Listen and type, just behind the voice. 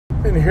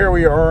And here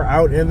we are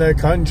out in the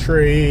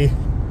country,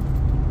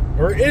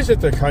 or is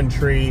it the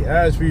country,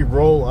 as we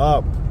roll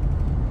up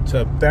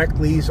to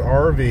Beckley's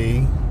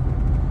RV,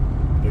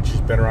 which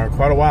has been around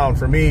quite a while. And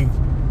for me,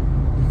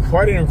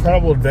 quite an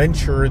incredible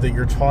adventure that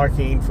you're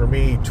talking, for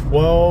me,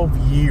 12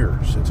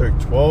 years. It took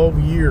 12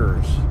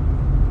 years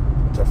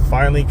to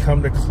finally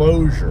come to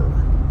closure,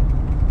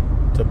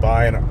 to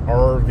buy an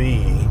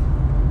RV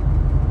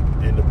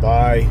and to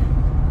buy,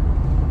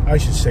 I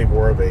should say,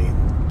 more of a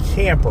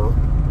camper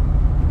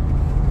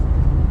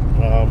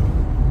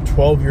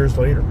 12 years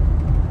later.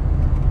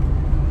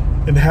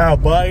 And how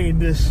buying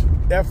this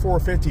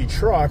F-450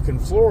 truck in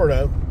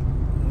Florida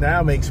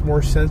now makes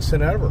more sense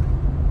than ever,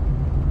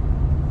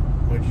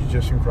 which is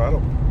just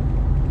incredible.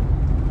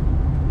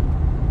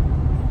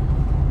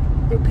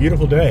 A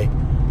beautiful day,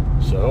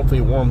 so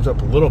hopefully it warms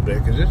up a little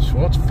bit, because it's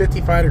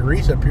 55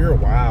 degrees up here.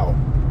 Wow,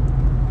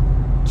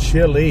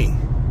 chilly.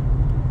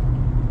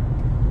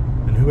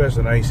 And who has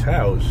a nice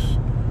house?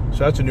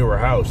 So that's a newer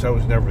house. That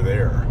was never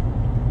there.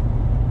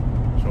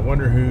 So I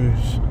wonder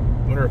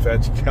if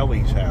that's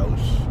Kelly's house.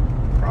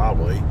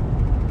 Probably.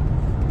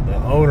 The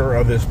owner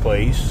of this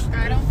place.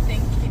 I don't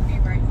think he'd be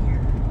right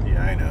here.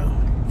 Yeah, I know.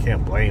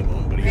 Can't blame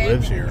him, but he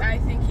lives here. I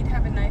think he'd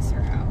have a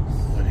nicer house.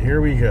 But here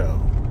we go.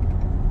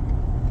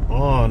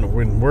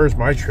 Where's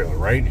my trailer,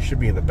 right? It should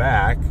be in the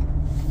back.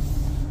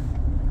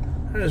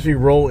 As we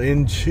roll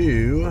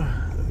into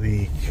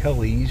the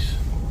Kelly's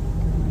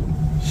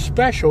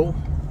special.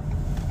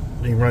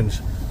 He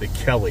runs the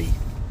Kelly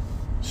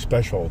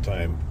special all the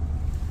time.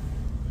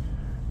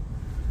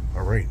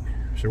 All right.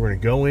 So we're going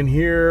to go in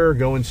here,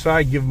 go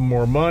inside, give them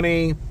more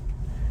money,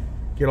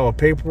 get all the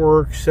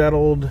paperwork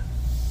settled,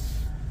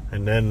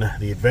 and then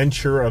the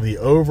adventure of the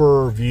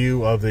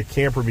overview of the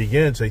camper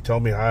begins. They tell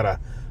me how to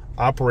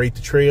operate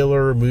the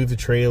trailer, move the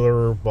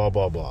trailer, blah,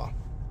 blah, blah.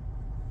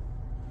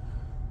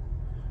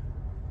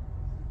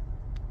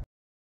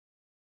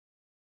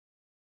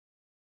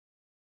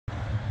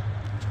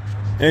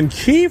 And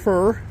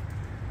Kiefer,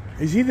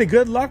 is he the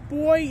good luck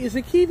boy? Is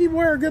the Kiwi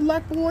boy a good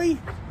luck boy?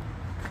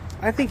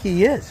 I think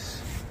he is.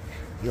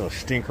 You little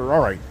stinker.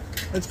 All right,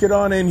 let's get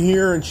on in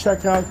here and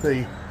check out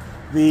the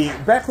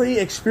Beckley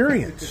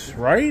experience,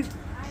 right?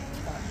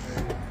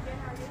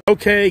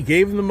 Okay,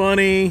 gave him the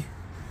money.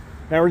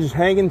 Now we're just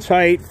hanging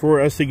tight for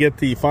us to get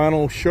the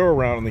final show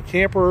around on the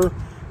camper.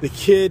 The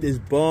kid is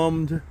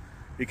bummed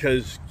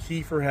because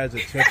Kiefer has a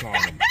tick on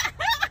him.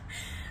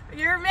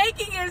 You're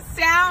making it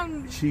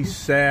sound... She's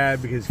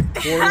sad because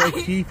poor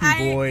little Kiwi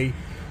boy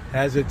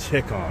has a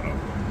tick on him.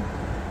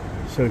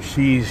 So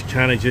she's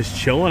kind of just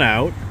chilling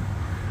out.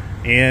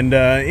 And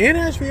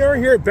as we are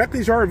here at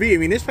Beckley's RV, I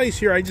mean, this place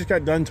here, I just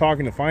got done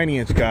talking to the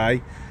finance guy.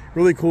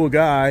 Really cool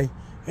guy.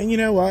 And you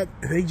know what?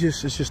 It's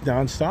just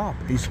nonstop.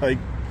 He's like,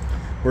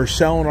 we're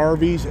selling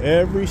RVs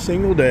every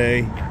single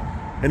day.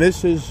 And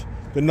this is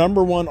the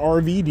 #1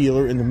 RV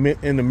dealer in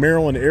the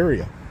Maryland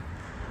area.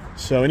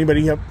 So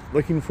anybody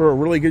looking for a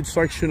really good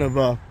selection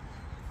of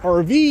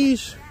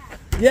RVs?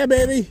 Yeah,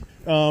 baby.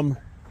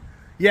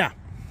 Yeah.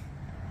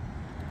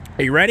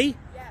 Are you ready?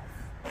 Yes.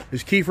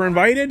 Is Kiefer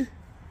invited?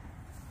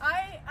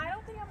 I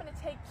don't think I'm going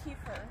to take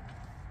Kiefer.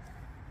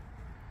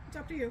 It's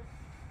up to you.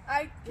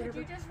 Could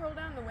you just roll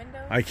down the window?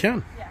 I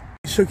can. Yeah.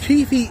 So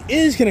Kiwi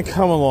is going to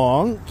come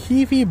along.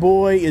 Kiwi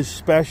boy is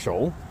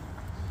special.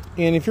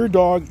 And if your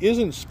dog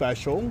isn't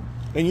special,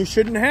 then you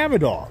shouldn't have a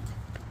dog.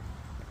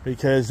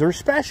 Because they're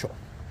special.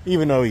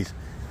 Even though he's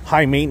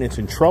high maintenance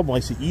and trouble,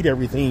 likes to eat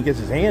everything he gets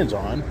his hands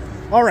on.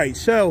 All right,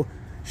 so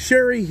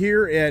Sherry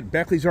here at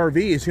Beckley's RV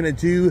is going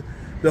to do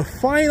the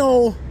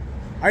final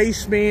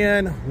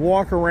Iceman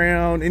walk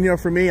around. And, you know,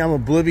 for me, I'm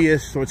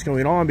oblivious to what's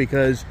going on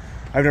because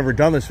I've never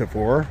done this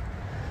before.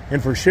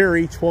 And for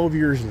Sherry, 12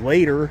 years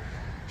later,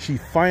 she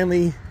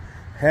finally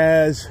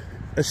has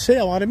a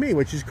sale out of me,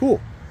 which is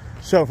cool.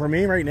 So for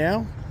me right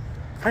now,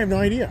 I have no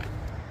idea.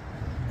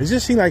 Does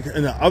this seem like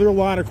in the other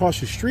lot across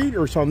the street,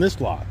 or it's on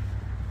this lot?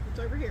 It's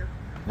over here.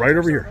 Right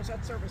over here.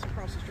 That service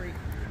across the street.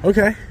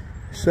 Okay.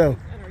 So.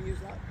 And our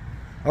used lot.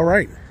 All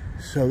right.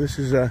 So this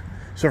is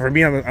so for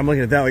me, I'm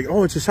looking at that like,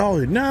 oh, it's a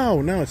solid.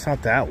 No, it's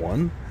not that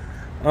one.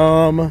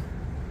 All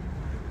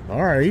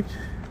right.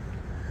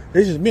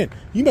 This is, man,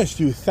 you must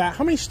do that.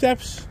 How many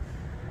steps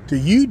do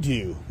you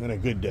do in a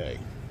good day?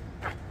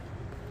 I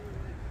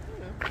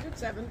don't know.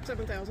 It's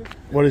 7,000.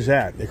 What is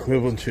that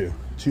equivalent to?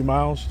 2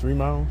 miles, 3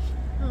 miles?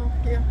 Oh,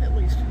 yeah, at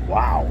least.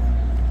 Wow.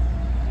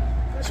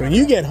 So when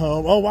you get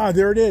home, oh wow,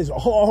 there it is.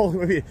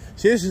 Oh,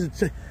 see,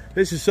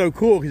 this is so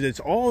cool because it's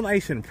all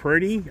nice and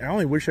pretty. I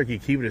only wish I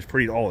could keep it as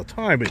pretty all the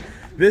time, but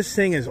this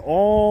thing is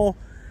all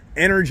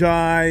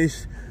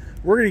energized.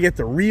 We're gonna get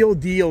the real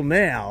deal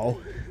now.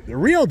 The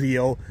real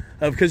deal,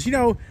 because you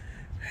know,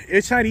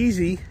 it's not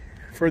easy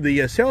for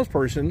the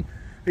salesperson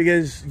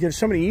because you have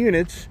so many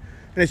units,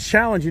 and it's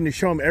challenging to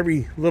show them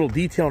every little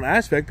detail and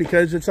aspect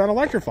because it's not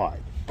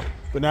electrified.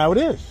 But now it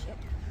is.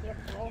 Yep,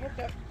 all hooked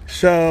up.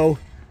 So.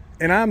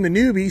 And I'm the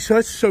newbie, so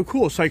that's so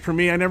cool. It's like for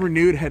me, I never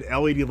knew it had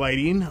LED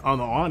lighting on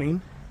the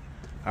awning.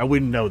 I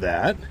wouldn't know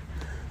that.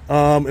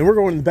 And we're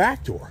going to the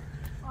back door.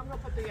 I'm going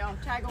to put the No,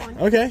 tag on.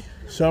 Okay,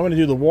 so I'm going to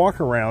do the walk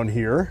around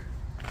here.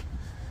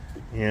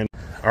 And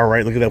all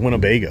right, look at that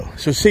Winnebago.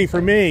 So see,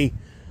 for me,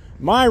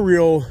 my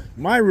real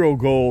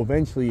goal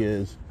eventually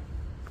is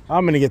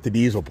I'm going to get the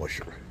diesel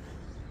pusher.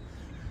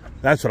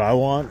 That's what I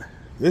want.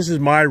 This is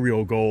my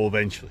real goal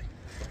eventually.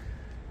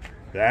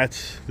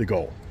 That's the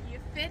goal. You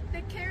fit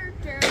the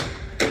character.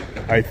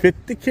 I fit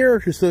the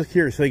character. So look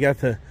here. So they got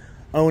the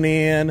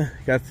Onan,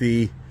 got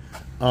the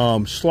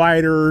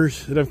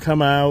sliders that have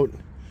come out.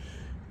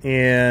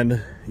 And,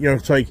 you know,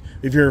 it's like,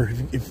 if you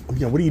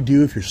know, what do you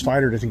do if your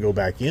slider doesn't go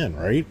back in,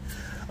 right?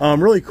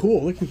 Really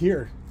cool. Look at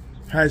here.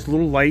 Has a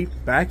little light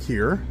back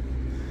here.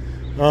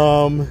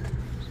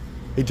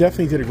 They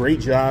definitely did a great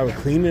job of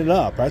cleaning it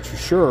up, that's for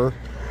sure.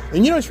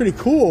 And you know, it's pretty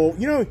cool.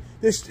 You know,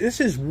 this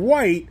is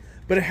white,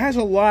 but it has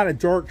a lot of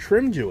dark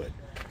trim to it.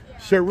 Yeah.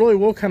 So it really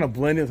will kind of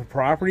blend with the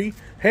property.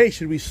 Hey,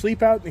 should we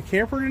sleep out in the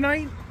camper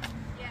tonight?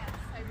 Yes,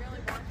 I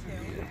really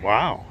want to.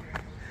 Wow.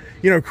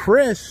 You know,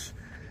 Chris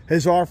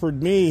has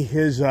offered me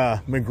his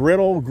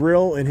McGriddle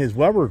grill and his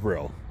Weber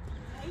grill.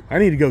 I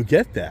need to go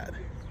get that.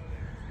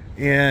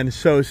 And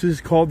so this is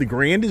called the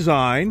Grand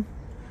Design.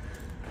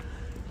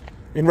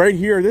 And right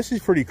here, this is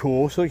pretty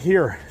cool. So look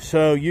here.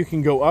 So you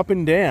can go up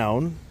and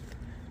down.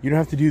 You don't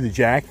have to do the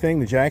jack thing.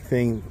 The jack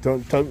thing,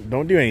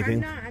 don't do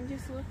anything. I'm not, I'm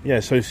just looking. Yeah,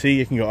 so see,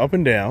 you can go up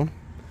and down.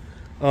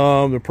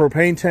 The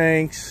propane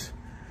tanks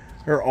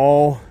are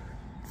all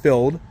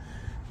filled.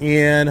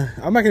 And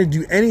I'm not going to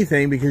do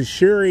anything because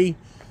Sherry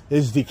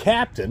is the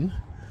captain.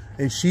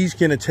 And she's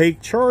going to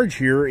take charge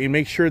here and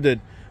make sure that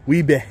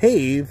we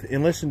behave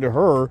and listen to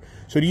her.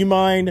 So do you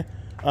mind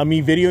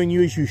me videoing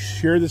you as you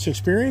share this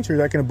experience, or is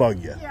that going to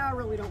bug you? Yeah, I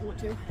really don't want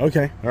to.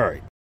 Okay, all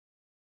right.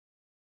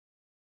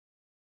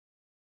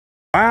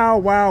 Wow,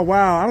 wow,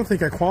 wow. I don't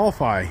think I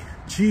qualify.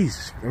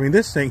 Jeez. I mean,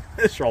 this thing,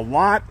 there's a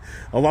lot.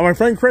 My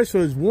friend Chris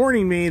was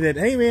warning me that,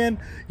 hey, man,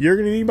 you're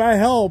going to need my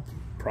help.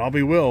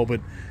 Probably will,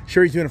 but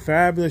Sherry's doing a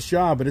fabulous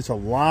job, but it's a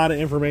lot of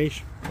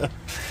information. And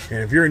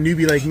if you're a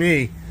newbie like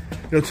me,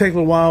 it'll take a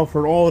little while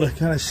for it all to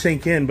kind of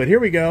sink in. But here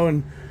we go,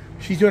 and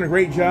she's doing a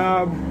great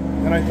job,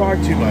 and I talk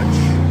too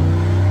much.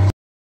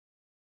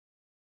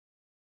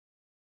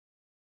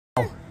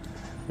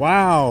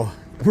 Wow,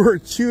 we're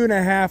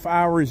 2.5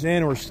 hours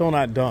in, we're still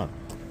not done.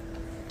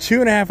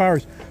 2.5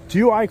 hours.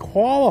 Do I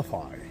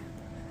qualify?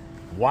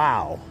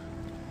 Wow.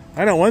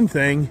 I know one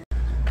thing.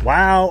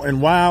 Wow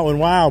and wow and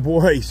wow.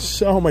 Boy,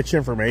 so much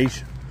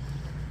information.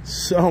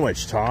 So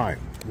much time.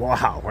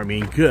 Wow. I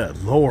mean,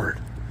 good Lord.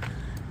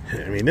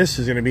 I mean, this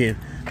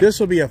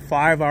will be a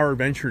 5-hour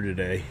adventure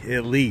today,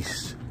 at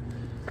least.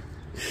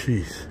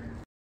 Jeez.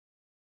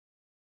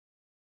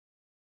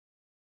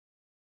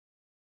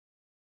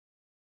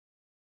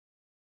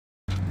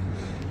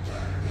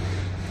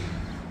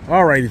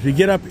 All right, as we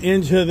get up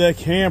into the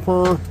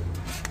camper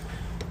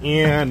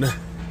and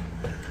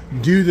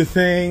do the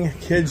thing,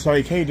 kid's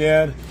like, hey,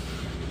 Dad,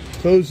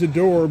 close the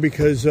door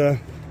because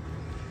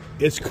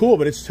it's cool,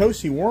 but it's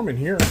toasty warm in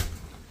here.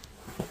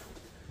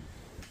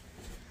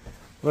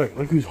 Look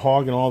who's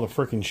hogging all the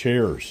frickin'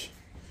 chairs.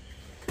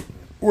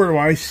 Where do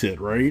I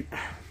sit, right?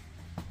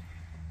 Oh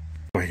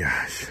my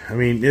gosh. I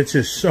mean, it's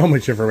just so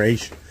much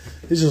information.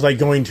 This is like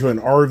going to an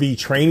RV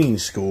training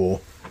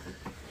school.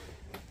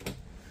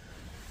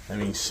 I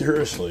mean,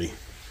 seriously.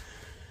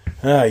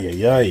 All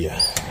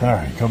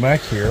right, come back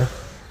here.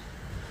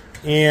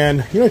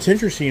 And, you know, what's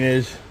interesting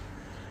is,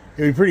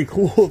 it would be pretty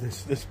cool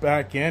this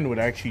back end would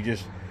actually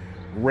just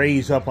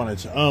raise up on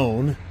its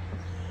own.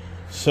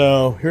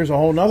 So, here's a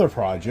whole nother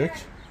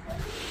project.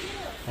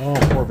 Oh,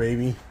 poor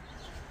baby.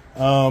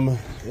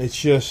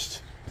 It's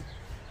just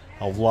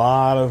a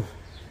lot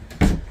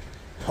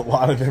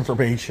of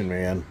information,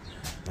 man.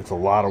 It's a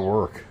lot of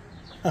work.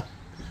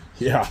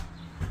 Yeah.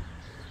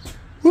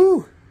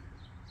 Woo!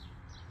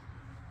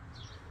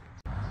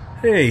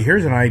 Hey,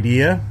 here's an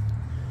idea.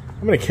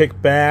 I'm going to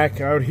kick back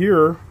out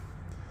here.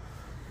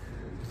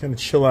 Kind of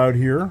chill out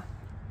here.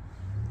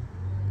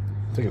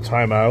 Take a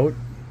time out.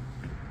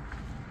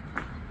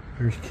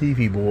 Here's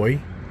Keefy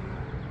boy.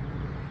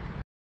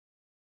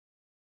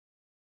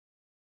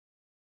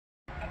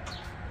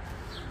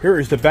 Here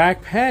is the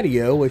back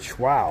patio, which,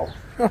 wow.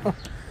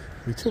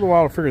 It took a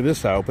while to figure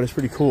this out, but it's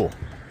pretty cool.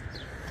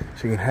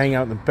 So you can hang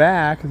out in the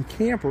back of the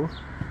camper.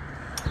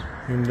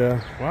 And,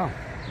 wow.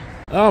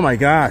 Oh my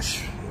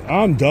gosh.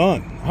 I'm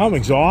done. I'm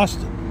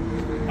exhausted.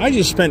 I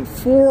just spent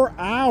 4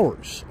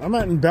 hours. I'm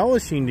not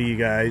embellishing to you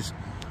guys.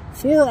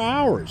 4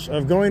 hours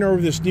of going over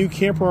this new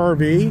camper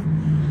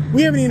RV.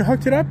 We haven't even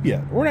hooked it up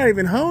yet. We're not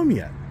even home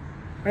yet.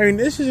 I mean,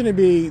 this is going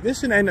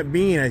to end up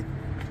being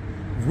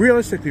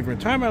realistically, from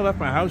the time I left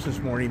my house this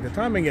morning to the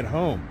time I get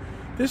home,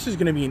 this is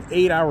going to be an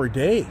 8-hour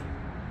day.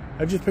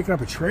 I've just picked up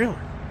a trailer.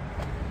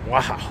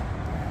 Wow.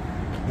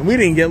 And we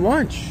didn't get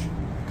lunch.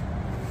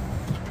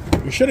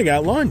 We should have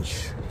got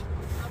lunch.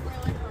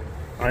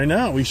 I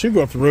know. We should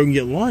go up the road and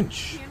get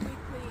lunch. Can we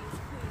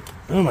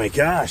please? Oh my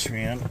gosh,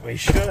 man. We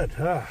should.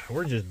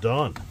 We're just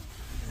done.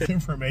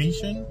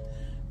 Information.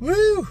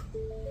 Woo!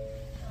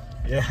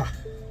 Yeah.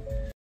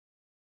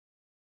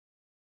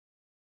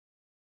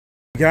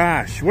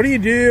 Gosh, what do you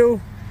do?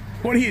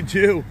 What do you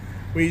do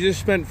when you just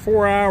spent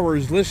 4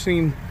 hours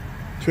listening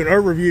to an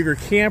overview of your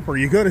camper?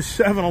 You go to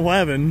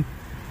 7-Eleven.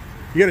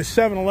 You go to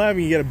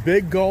 7-Eleven, you get a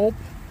big gulp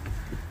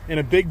and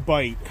a big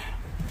bite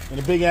and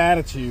a big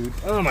attitude.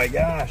 Oh my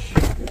gosh.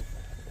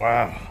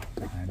 Wow.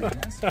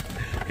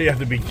 Yeah,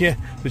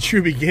 the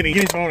true beginning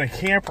is on a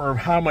camper of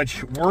how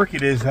much work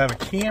it is to have a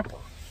camper.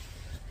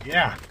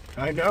 Yeah,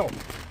 I know.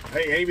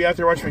 Hey, maybe out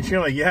there watching my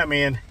channel, like, yeah,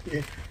 man,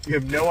 you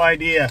have no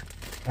idea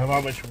of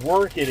how much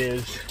work it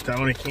is to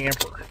own a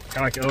camper. Kind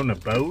of like owning a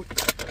boat.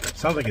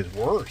 Sounds like it's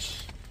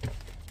worse.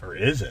 Or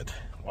is it?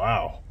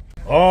 Wow.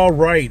 All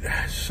right,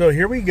 so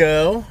here we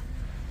go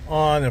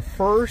on the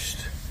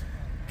first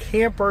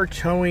camper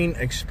towing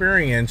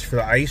experience for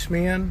the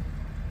Iceman.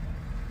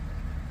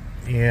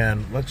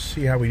 And let's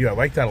see how we do. I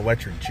like that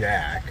electric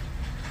jack.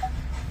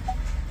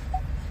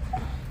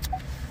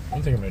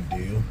 One thing I'm going to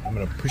do, I'm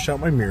going to push out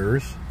my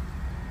mirrors.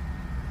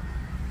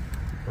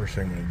 First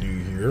thing I'm going to do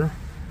here.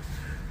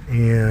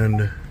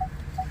 And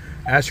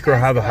ask her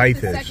how the height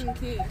is. Second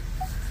key.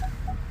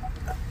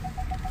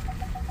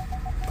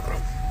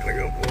 I'm going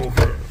to go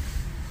over.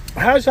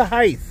 How's the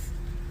height?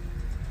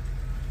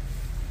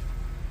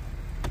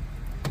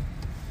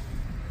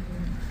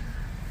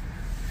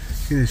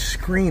 See, the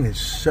screen is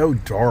so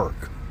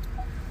dark.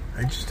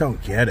 I just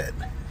don't get it.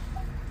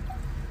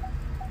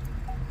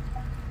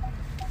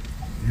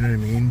 You know what I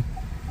mean?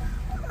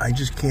 I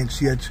just can't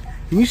see it.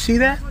 Can you see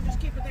that? I'll just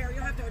keep it there.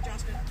 You'll have to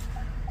adjust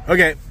it.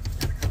 Okay.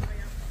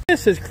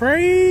 This is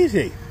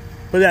crazy.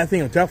 But that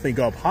thing will definitely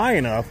go up high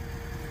enough.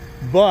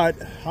 But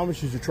how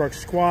much does the truck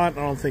squat?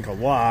 I don't think a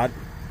lot.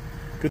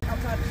 Good. Yeah.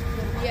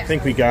 I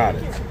think we got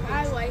it.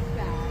 I like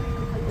that.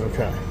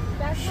 Okay.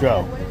 That's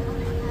So, what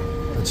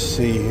it let's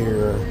see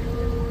here.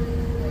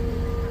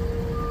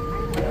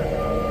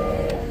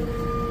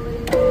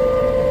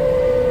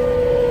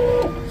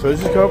 So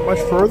does this go up much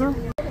further?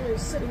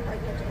 Sitting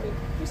right next to me.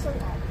 He's so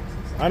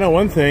obvious. I know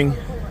one thing.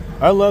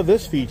 I love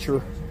this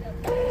feature.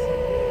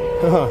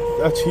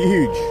 That's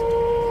huge.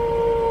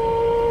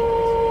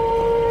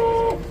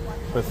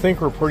 But I think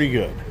we're pretty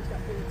good.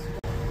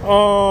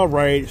 All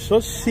right, so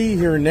let's see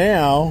here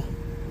now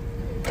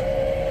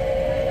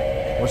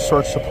what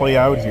starts to play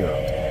out here.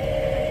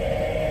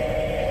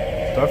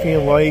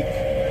 Definitely like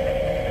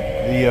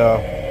the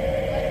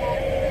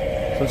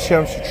let's see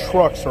how much the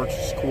truck starts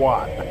to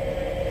squat.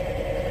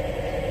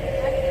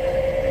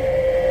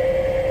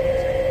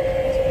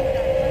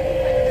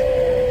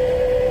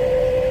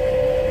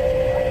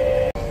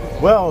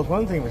 Well,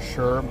 one thing for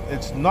sure,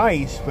 it's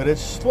nice, but it's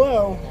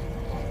slow.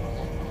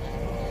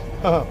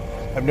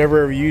 I've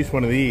never ever used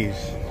one of these.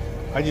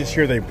 I just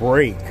hear they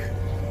break.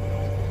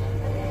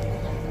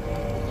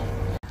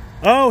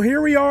 Oh, here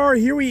we are.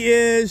 Here he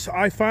is.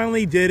 I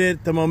finally did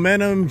it. The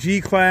Momentum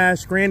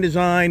G-Class Grand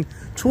Design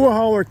Tour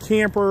Hauler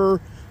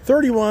Camper.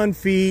 31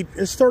 feet.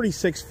 It's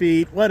 36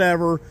 feet.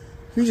 Whatever.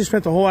 We just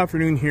spent the whole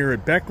afternoon here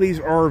at Beckley's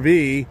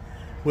RV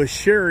with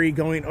Sherry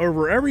going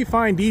over every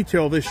fine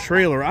detail of this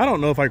trailer. I don't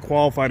know if I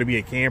qualify to be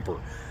a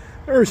camper.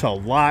 There's a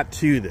lot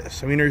to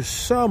this. I mean, there's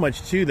so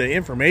much to the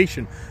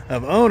information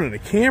of owning a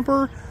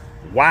camper.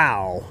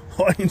 Wow.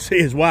 All I can say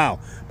is wow.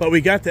 But we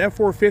got the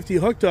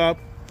F450 hooked up,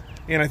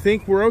 and I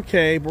think we're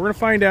okay. We're going to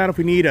find out if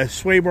we need a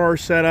sway bar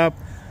setup.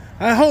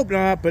 I hope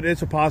not, but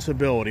it's a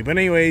possibility. But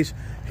anyways,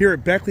 here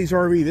at Beckley's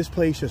RV, this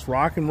place just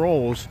rock and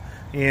rolls,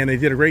 and they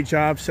did a great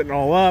job setting it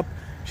all up.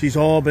 She's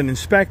all been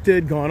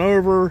inspected, gone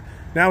over.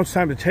 Now it's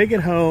time to take it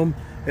home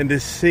and to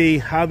see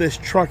how this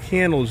truck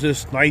handles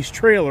this nice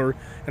trailer,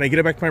 and I get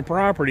it back to my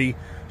property.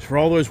 So for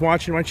all those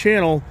watching my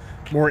channel,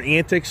 more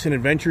antics and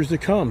adventures to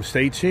come.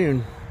 Stay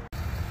tuned.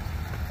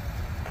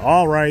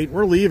 All right,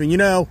 we're leaving. You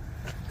know,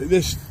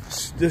 this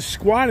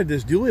squatted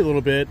this dually a little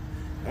bit.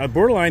 I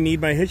borderline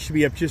need my hitch to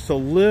be up just a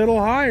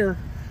little higher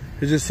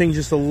because this thing's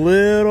just a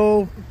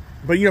little.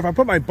 But you know, if I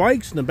put my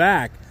bikes in the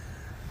back,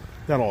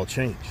 that'll all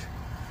change.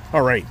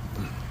 All right,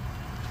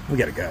 we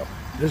gotta go.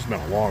 This has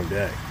been a long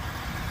day.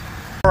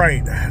 All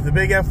right, the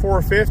big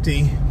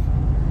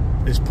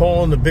F450 is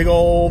pulling the big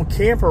old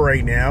camper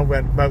right now. We've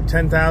got about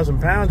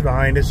 10,000 pounds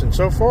behind us, and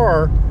so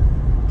far,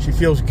 she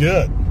feels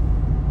good.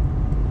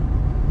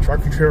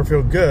 Truck and trailer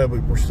feel good,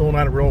 but we're still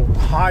not at real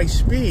high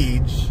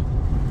speeds.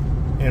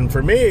 And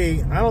for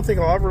me, I don't think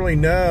I'll ever really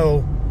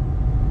know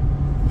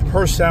the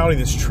personality of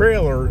this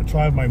trailer until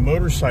I have my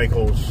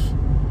motorcycles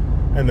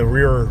and the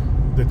rear,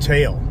 the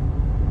tail.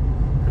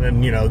 And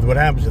then, you know, what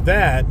happens with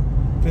that,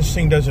 this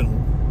thing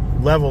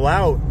doesn't level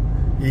out.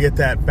 You get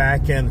that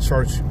back end that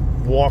starts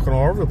walking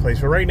all over the place.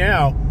 But right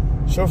now,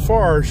 so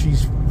far,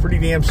 she's pretty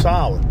damn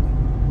solid.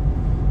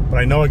 But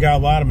I know I got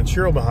a lot of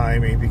material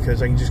behind me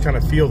because I can just kind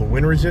of feel the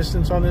wind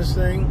resistance on this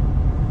thing.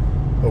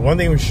 But one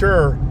thing was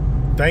sure,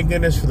 thank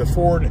goodness for the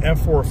Ford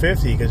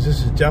F450, because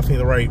this is definitely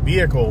the right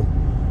vehicle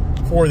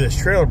for this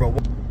trailer. But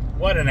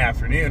what an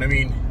afternoon. I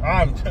mean,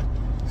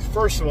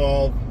 first of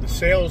all, the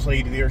sales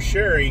lady there,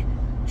 Sherry,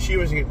 she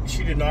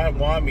did not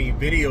want me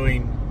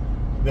videoing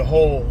the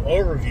whole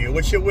overview,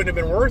 which it wouldn't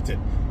have been worth it,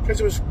 because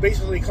it was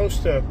basically close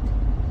to,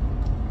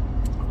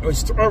 it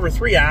was over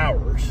 3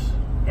 hours.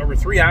 over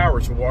 3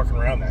 hours of walking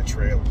around that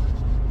trailer.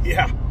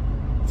 Yeah,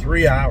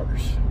 3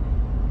 hours.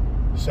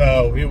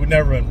 So it would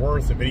never have been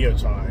worth the video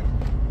time.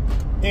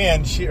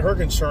 And her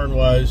concern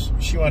was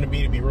she wanted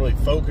me to be really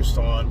focused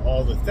on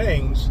all the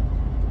things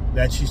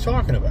that she's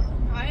talking about.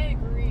 I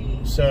agree.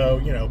 So,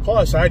 you know,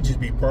 plus I'd just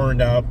be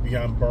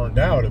beyond burned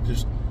out of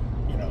just,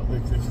 you know,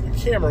 the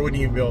camera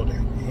wouldn't even be able to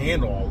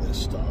handle all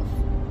this stuff.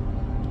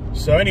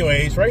 So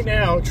anyways, right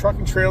now, truck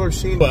and trailer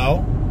seem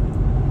well.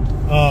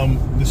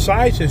 The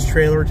size of this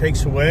trailer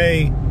takes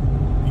away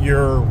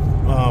your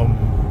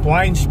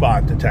blind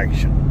spot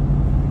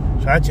detection.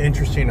 So that's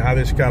interesting how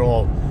this got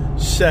all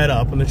set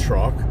up in the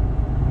truck.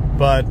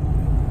 But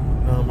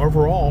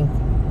overall,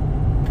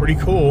 pretty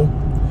cool.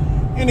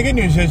 And the good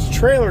news is the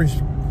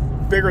trailer's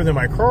bigger than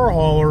my car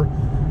hauler,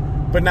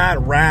 but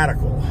not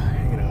radical.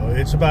 You know,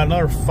 it's about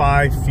another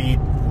 5 feet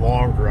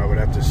longer, I would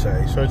have to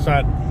say. So it's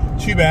not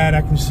too bad.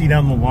 I can see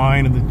down the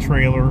line of the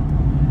trailer.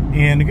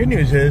 And the good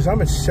news is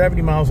I'm at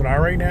 70 miles an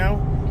hour right now,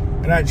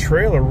 and that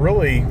trailer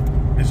really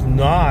is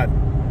not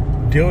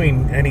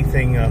doing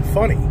anything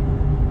funny,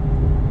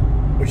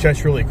 which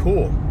that's really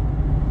cool.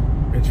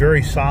 It's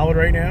very solid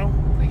right now.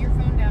 Put your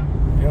phone down.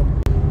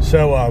 Yep.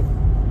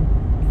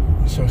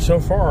 So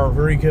far,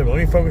 very good. Let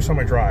me focus on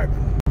my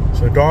driving.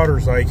 So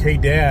daughter's like, hey,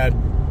 Dad,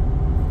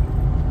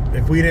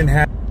 if we didn't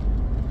have,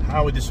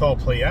 how would this all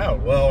play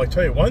out? Well, I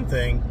tell you one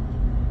thing,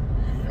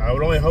 I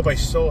would only hope I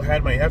still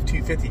had my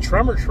F-250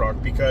 Tremor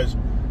truck, because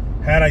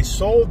had I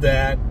sold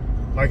that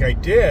like I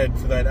did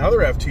for that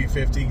other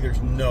F-250,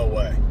 there's no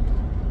way.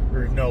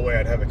 There's no way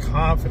I'd have the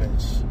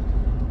confidence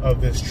of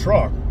this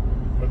truck,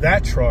 of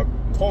that truck,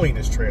 pulling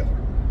this trailer.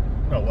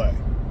 No way.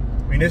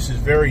 I mean, this is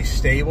very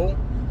stable,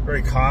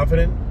 very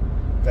confident.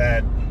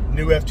 That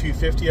new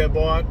F-250 I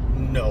bought,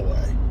 no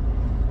way.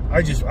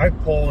 I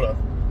pulled a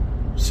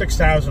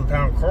 6,000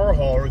 pound car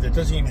hauler that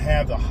doesn't even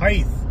have the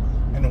height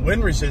and the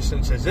wind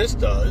resistance as this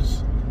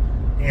does,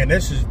 and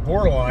this is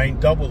borderline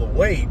double the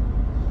weight,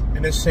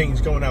 and this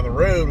thing's going down the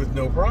road with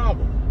no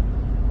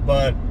problem.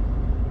 But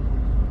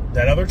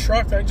that other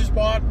truck that I just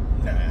bought,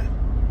 nah,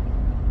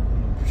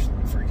 just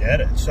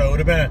forget it. So it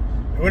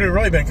would have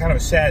really been kind of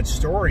a sad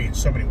story in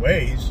so many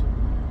ways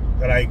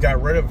that I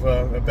got rid of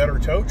a better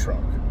tow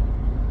truck.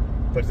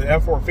 But the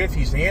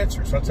F-450 is the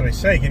answer. So that's what I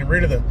say. Getting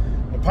rid of the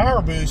power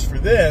boost for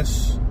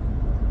this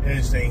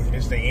is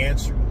the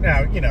answer.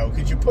 Now, you know,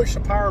 could you push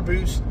the power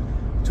boost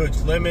to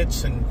its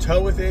limits and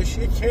tow with this?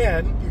 You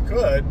can. You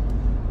could.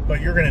 But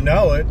you're going to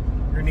know it.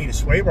 You're going to need a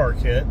sway bar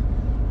kit.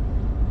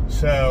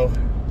 So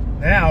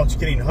now it's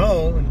getting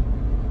home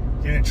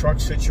and getting a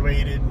truck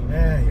situated.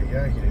 And you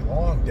get a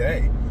long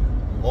day.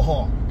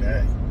 Long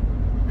day.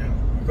 You know,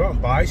 you go out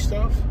and buy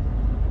stuff.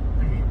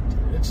 I mean,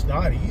 it's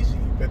not easy.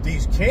 But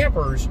these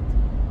campers,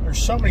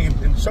 there's so many,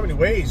 in so many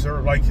ways,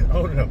 they're like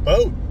owning a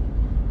boat,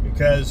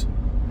 because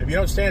if you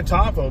don't stay on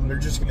top of them, they're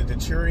just going to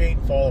deteriorate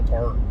and fall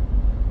apart.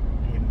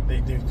 I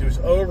mean, there's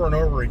over and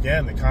over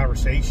again the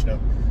conversation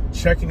of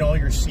checking all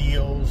your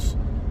seals,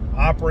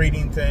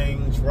 operating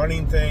things,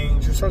 running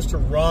things. You're supposed to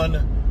run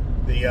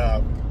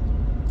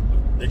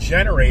the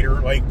generator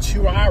like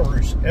 2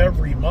 hours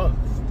every month.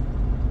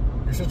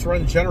 You're supposed to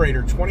run the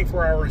generator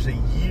 24 hours a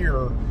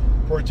year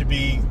for it to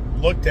be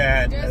looked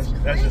at as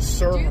a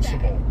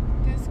serviceable.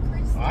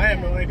 I have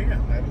no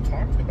idea. I haven't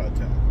talked about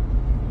that.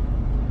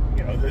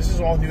 You know, this is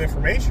all new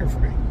information for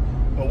me.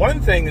 But one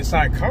thing that's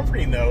not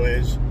comforting, though,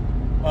 is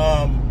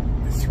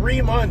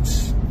 3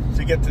 months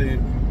to get the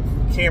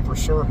camper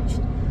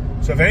serviced.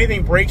 So if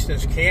anything breaks in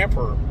this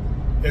camper,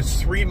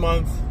 it's 3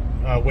 month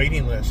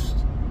waiting list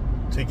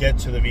to get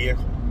to the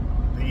vehicle.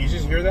 Did you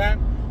just hear that?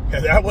 Yeah,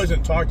 that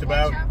wasn't talked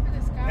about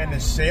in the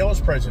sales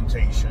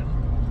presentation.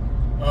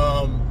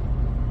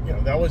 You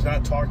know, that was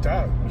not talked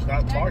out. It was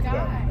not talked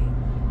about.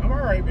 I'm all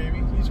right,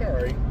 baby. He's all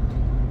right.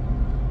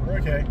 We're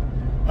okay.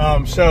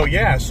 So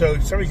yeah, so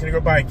somebody's gonna go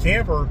buy a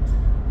camper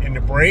and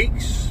the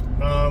brakes,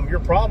 you're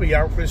probably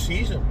out for the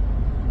season.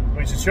 I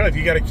mean, so if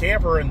you got a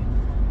camper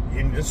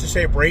and let's just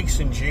say it breaks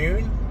in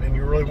June and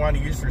you really want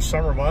to use it for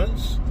summer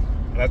months,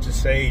 I'd have to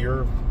say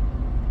you're,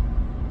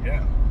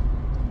 yeah,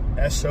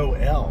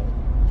 SOL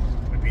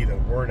would be the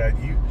word I'd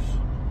use.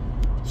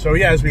 So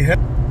yeah, as we head,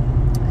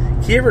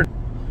 Kiefer,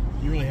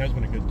 he really has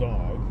been a good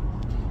dog.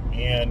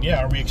 And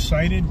yeah, are we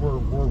excited?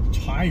 We're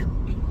tired.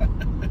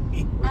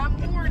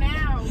 I'm worn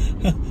out.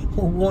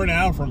 We're worn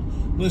out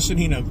from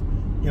listening of,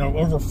 you know,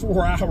 over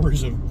 4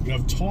 hours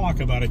of talk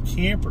about a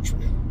camper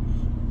trailer.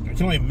 I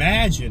can only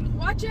imagine.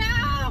 Watch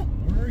out!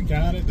 We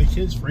got it. The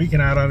kid's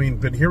freaking out. I mean,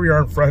 but here we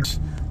are in front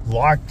of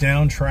locked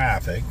down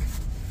traffic.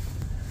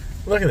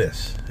 Look at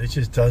this. It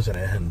just doesn't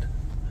end.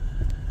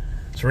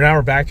 So now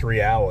we're back to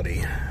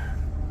reality.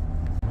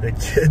 The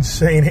kid's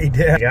saying, hey,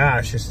 Dad,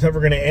 gosh, it's never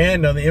going to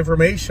end on the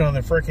information on the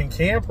freaking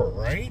camper,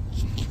 right?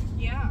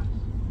 Yeah.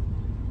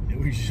 It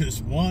was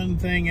just one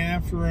thing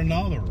after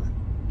another.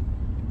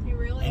 It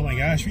really Oh, my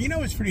gosh. You know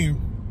what's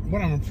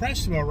what I'm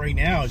impressed about right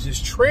now is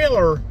this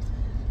trailer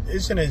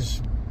isn't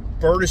as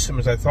burdensome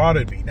as I thought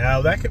it'd be.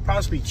 Now, that could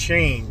possibly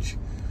change.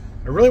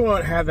 I really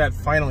won't have that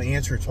final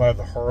answer until I have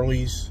the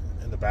Harleys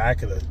in the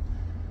back of the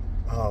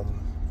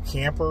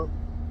camper.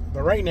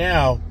 But right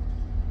now,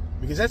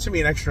 because that's going to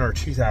be an extra another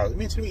 2,000. I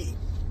mean, it's going to be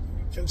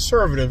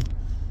conservative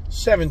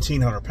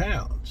 1,700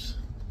 pounds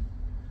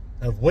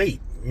of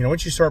weight. You know,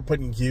 once you start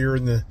putting gear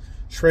in the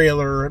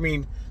trailer, I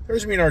mean,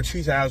 there's going to be another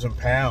 2,000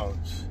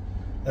 pounds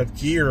of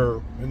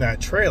gear in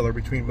that trailer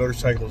between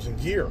motorcycles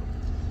and gear.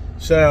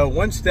 So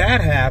once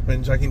that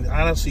happens, I can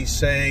honestly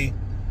say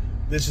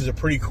this is a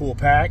pretty cool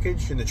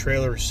package and the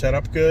trailer is set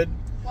up good.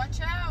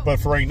 Watch out. But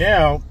for right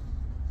now,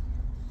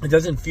 it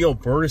doesn't feel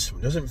burdensome.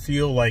 It doesn't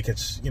feel like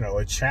it's, you know,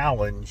 a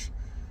challenge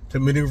to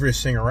maneuver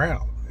this thing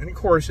around. And of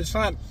course, it's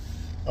not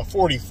a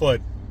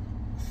 40-foot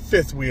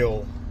fifth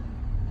wheel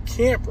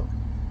camper.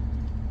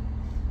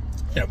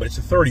 Yeah, but it's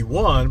a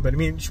 31, but I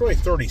mean, it's really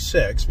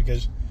 36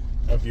 because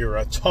of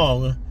your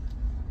tongue.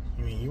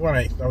 I mean, you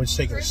want to, I would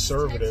say,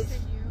 conservative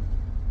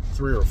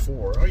 3 or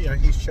 4. Oh yeah,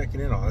 he's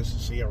checking in on us to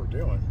see how we're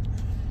doing.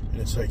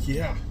 And it's like,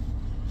 yeah,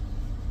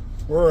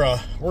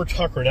 we're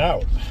tuckered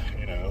out,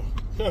 you know.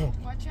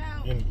 Watch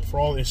out. And for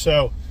all this,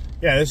 so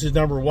yeah, this is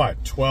number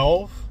what,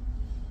 12?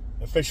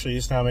 Officially,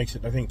 this now makes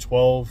it, I think,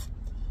 12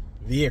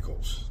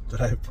 vehicles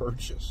that I've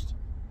purchased.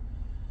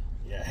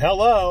 Yeah,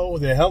 hello,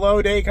 the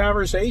Hello Day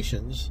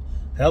Conversations.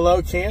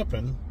 Hello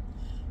camping.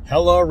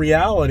 Hello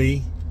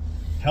reality.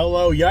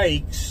 Hello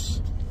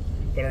yikes.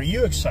 But are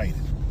you excited?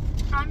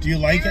 Do you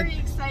like it? I'm very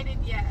excited,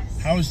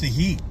 yes. How is the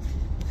heat?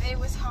 It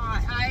was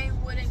hot. I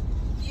wouldn't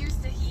use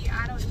the heat.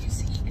 I don't use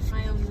heat in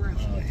my own room.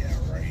 Oh, yeah,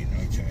 right.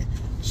 Okay.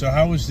 So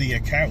how was the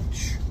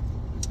couch?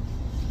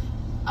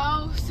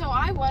 Oh, so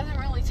I wasn't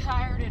really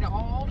tired at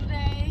all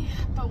today.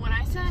 But when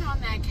I sat on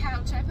that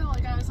couch, I felt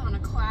like I was on a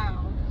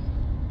cloud.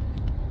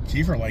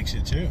 Kiefer likes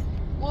it too.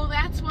 Well,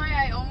 that's why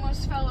I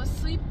almost fell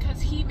asleep,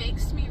 because he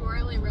makes me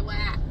really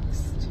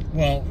relaxed.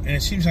 Well, and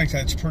it seems like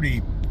that's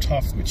pretty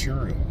tough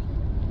material.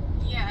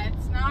 Yeah,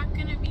 it's not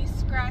going to be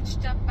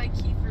scratched up by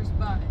Kiefer's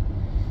butt.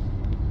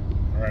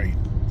 Right.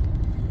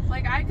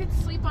 Like, I could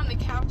sleep on the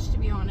couch, to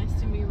be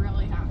honest, and be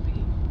really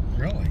happy.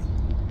 Really?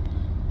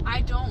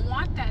 I don't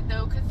want that,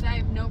 though, because I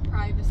have no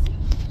privacy.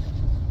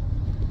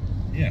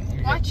 Yeah.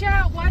 Watch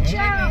out! Watch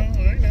out!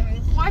 I know.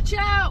 Watch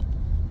out!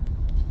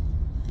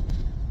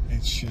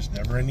 It's just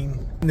never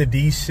ending. In the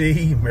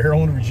DC,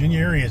 Maryland,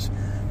 Virginia areas,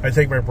 I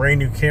take my brand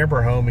new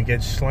camper home and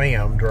get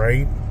slammed,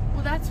 right?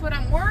 Well, that's what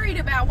I'm worried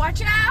about.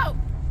 Watch out!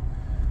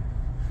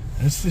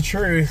 That's the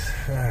truth.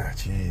 Ah,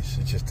 jeez,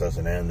 it just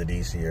doesn't end in the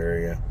DC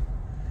area.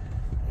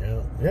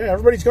 Yeah,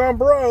 everybody's gone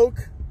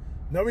broke.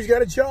 Nobody's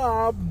got a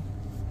job.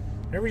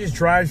 Everybody just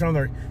drives on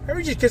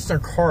everybody just gets in their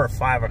car at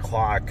 5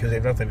 o'clock because they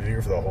have nothing to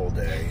do for the whole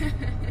day.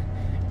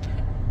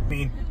 I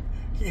mean,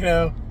 you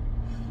know,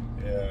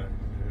 yeah.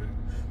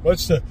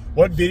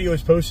 What video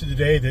is posted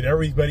today that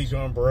everybody's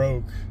gone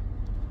broke?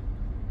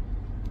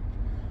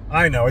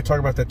 I know, I talk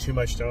about that too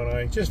much, don't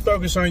I? Just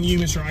focus on you,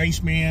 Mr.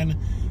 Iceman,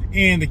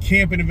 and the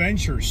camping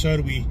adventure. So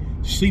do we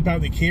sleep out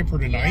in the camper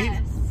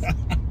tonight? Yes.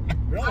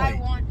 Really? I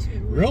want to.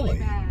 Really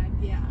bad,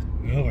 yeah.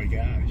 Oh my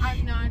gosh.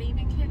 I'm not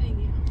even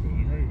kidding you.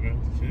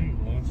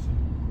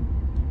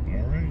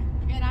 All right.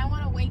 And I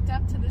want to wake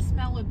up to the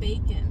smell of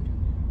bacon.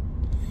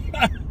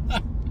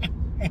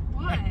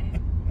 What?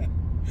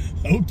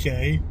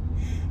 Okay.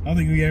 I don't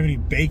think we have any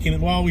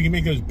bacon. Well, we can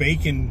make those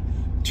bacon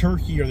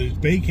turkey or those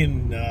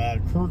bacon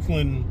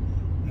Kirkland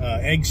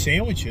egg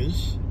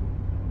sandwiches.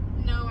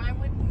 No, I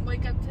would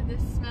wake up to the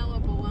smell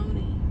of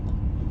bologna.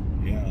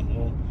 Yeah,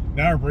 well,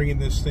 now we're bringing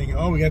this thing.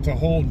 Oh, we got the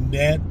whole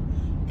net,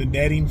 the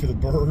netting for the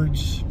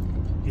birds.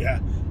 Yeah,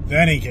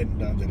 that ain't getting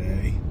done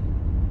today.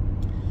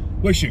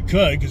 Wish it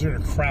could, because they're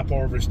going to crap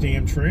all over this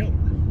damn trailer.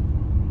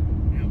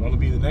 Yeah, that'll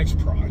be the next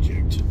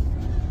project.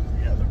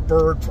 Yeah, the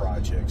bird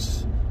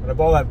projects. When I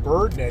bought that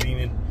bird netting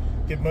and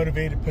get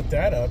motivated to put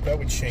that up, that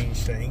would change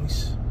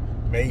things.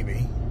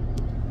 Maybe.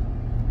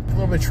 A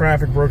little bit of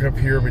traffic broke up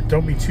here, but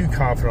don't be too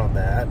confident on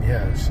that.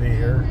 Yeah, see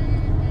here.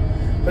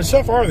 But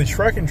so far, the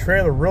truck and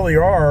trailer really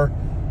are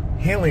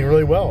handling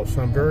really well.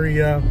 So I'm very,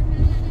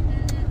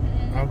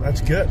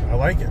 that's good. I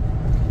like it.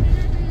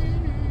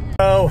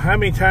 So, how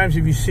many times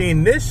have you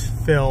seen this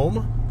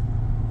film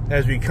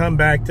as we come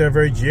back to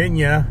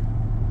Virginia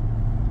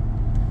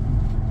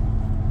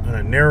on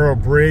a narrow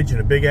bridge and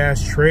a big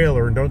ass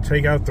trailer, and don't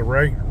take out the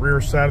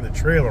rear side of the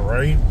trailer,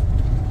 right?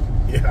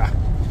 Yeah.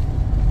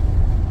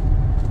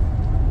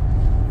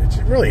 It's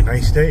a really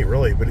nice day,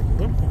 really, but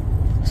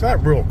it's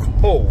not real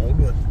cold,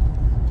 but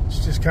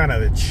it's just kind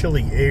of the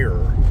chilly air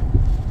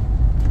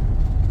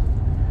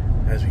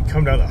as we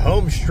come down the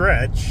home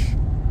stretch.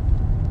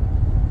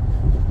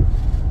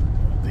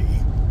 The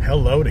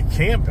Hello to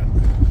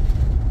Camping.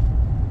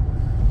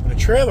 And the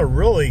trailer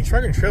really,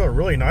 truck and trailer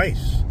really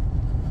nice.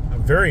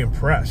 I'm very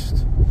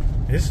impressed.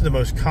 This is the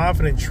most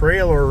confident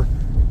trailer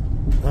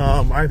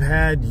I've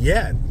had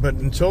yet, but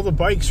until the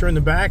bikes are in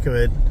the back of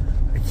it,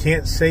 I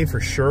can't say for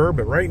sure,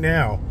 but right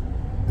now,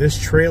 this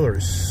trailer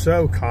is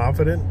so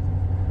confident.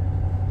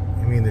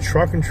 I mean, the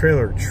truck and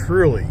trailer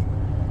truly,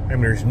 I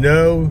mean, there's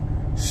no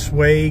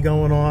sway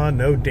going on,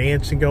 no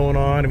dancing going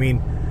on. I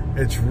mean,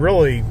 it's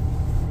really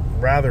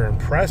rather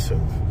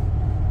impressive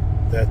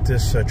that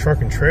this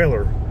truck and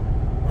trailer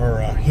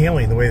are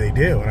handling the way they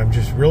do. And I'm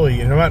just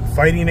really, I'm not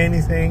fighting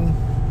anything.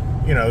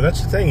 You know,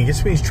 that's the thing. It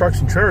gets me these trucks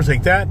and trailers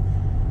like that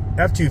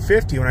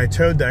F-250. When I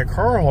towed that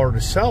car hauler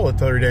to sell it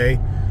the other day,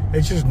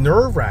 it's just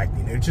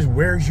nerve-wracking. It just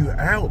wears you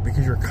out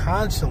because you're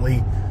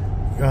constantly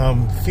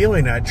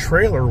feeling that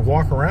trailer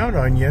walk around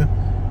on you,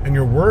 and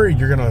you're worried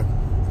you're going to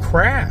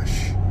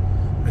crash.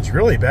 It's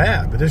really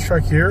bad. But this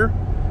truck here,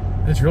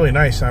 it's really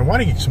nice. And I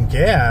want to get some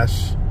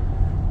gas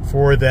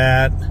for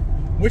that.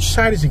 Which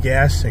side is the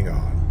gas thing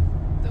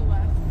on? The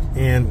left.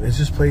 And is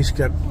this place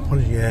got,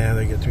 yeah,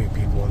 they got 3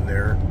 people in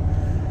there.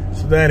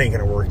 So that ain't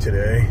going to work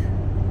today.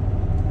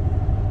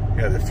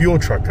 Yeah, the fuel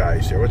truck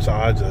guy's there. What's the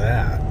odds of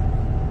that?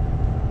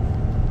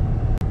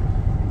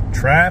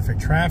 Traffic.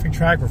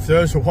 For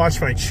those who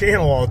watch my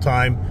channel all the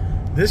time,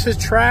 this is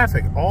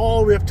traffic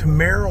all the way up to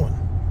Maryland.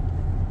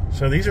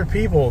 So these are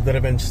people that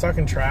have been stuck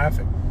in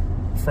traffic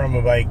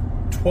from like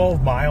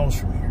 12 miles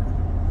from here.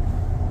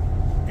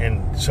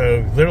 And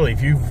so literally,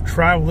 if you've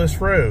traveled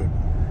this road,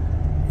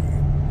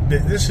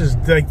 this is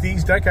like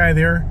that guy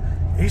there,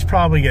 he's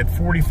probably at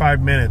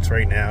 45 minutes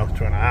right now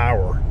to an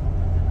hour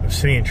of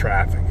sitting in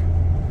traffic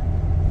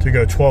to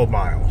go 12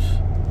 miles.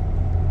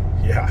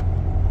 Yeah.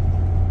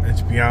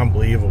 It's beyond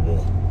believable.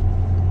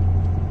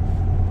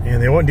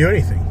 And they won't do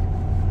anything.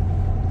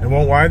 They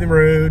won't widen the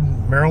road.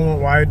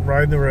 Maryland won't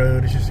widen the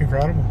road. It's just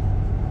incredible.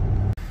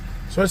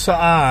 So what's the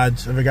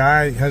odds of a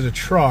guy who has a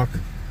truck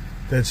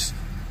that's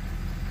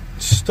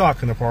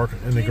stuck in the park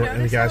in the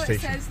gas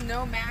station? It says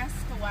no mask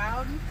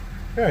allowed.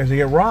 Yeah, because they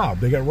get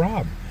robbed. They got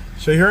robbed.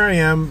 So here I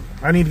am.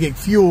 I need to get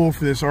fuel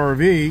for this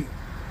RV.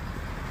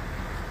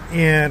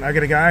 And I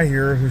got a guy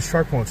here whose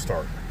truck won't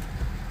start.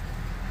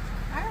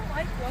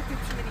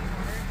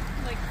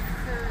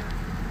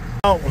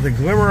 Oh, with a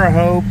glimmer of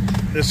hope,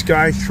 this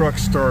guy's truck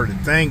started.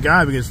 Thank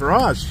God, because for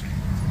us,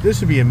 this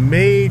would be a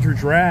major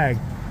drag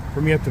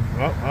for me to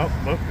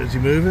have to, is he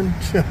moving?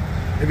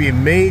 It'd be a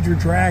major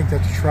drag to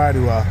have to try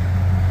to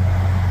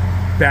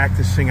back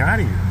this thing out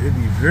of here. It'd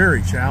be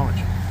very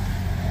challenging.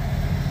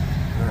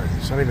 All right,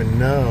 so I don't even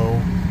know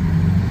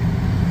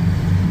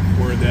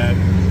where that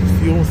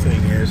fuel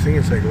thing is. I think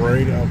it's like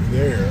right up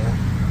there.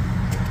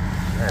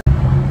 All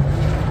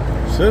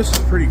right. So this is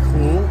pretty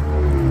cool.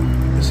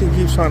 This thing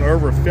keeps on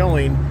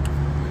overfilling.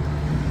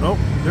 Oh,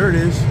 there it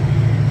is.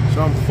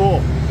 So I'm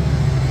full.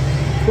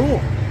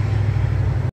 Cool.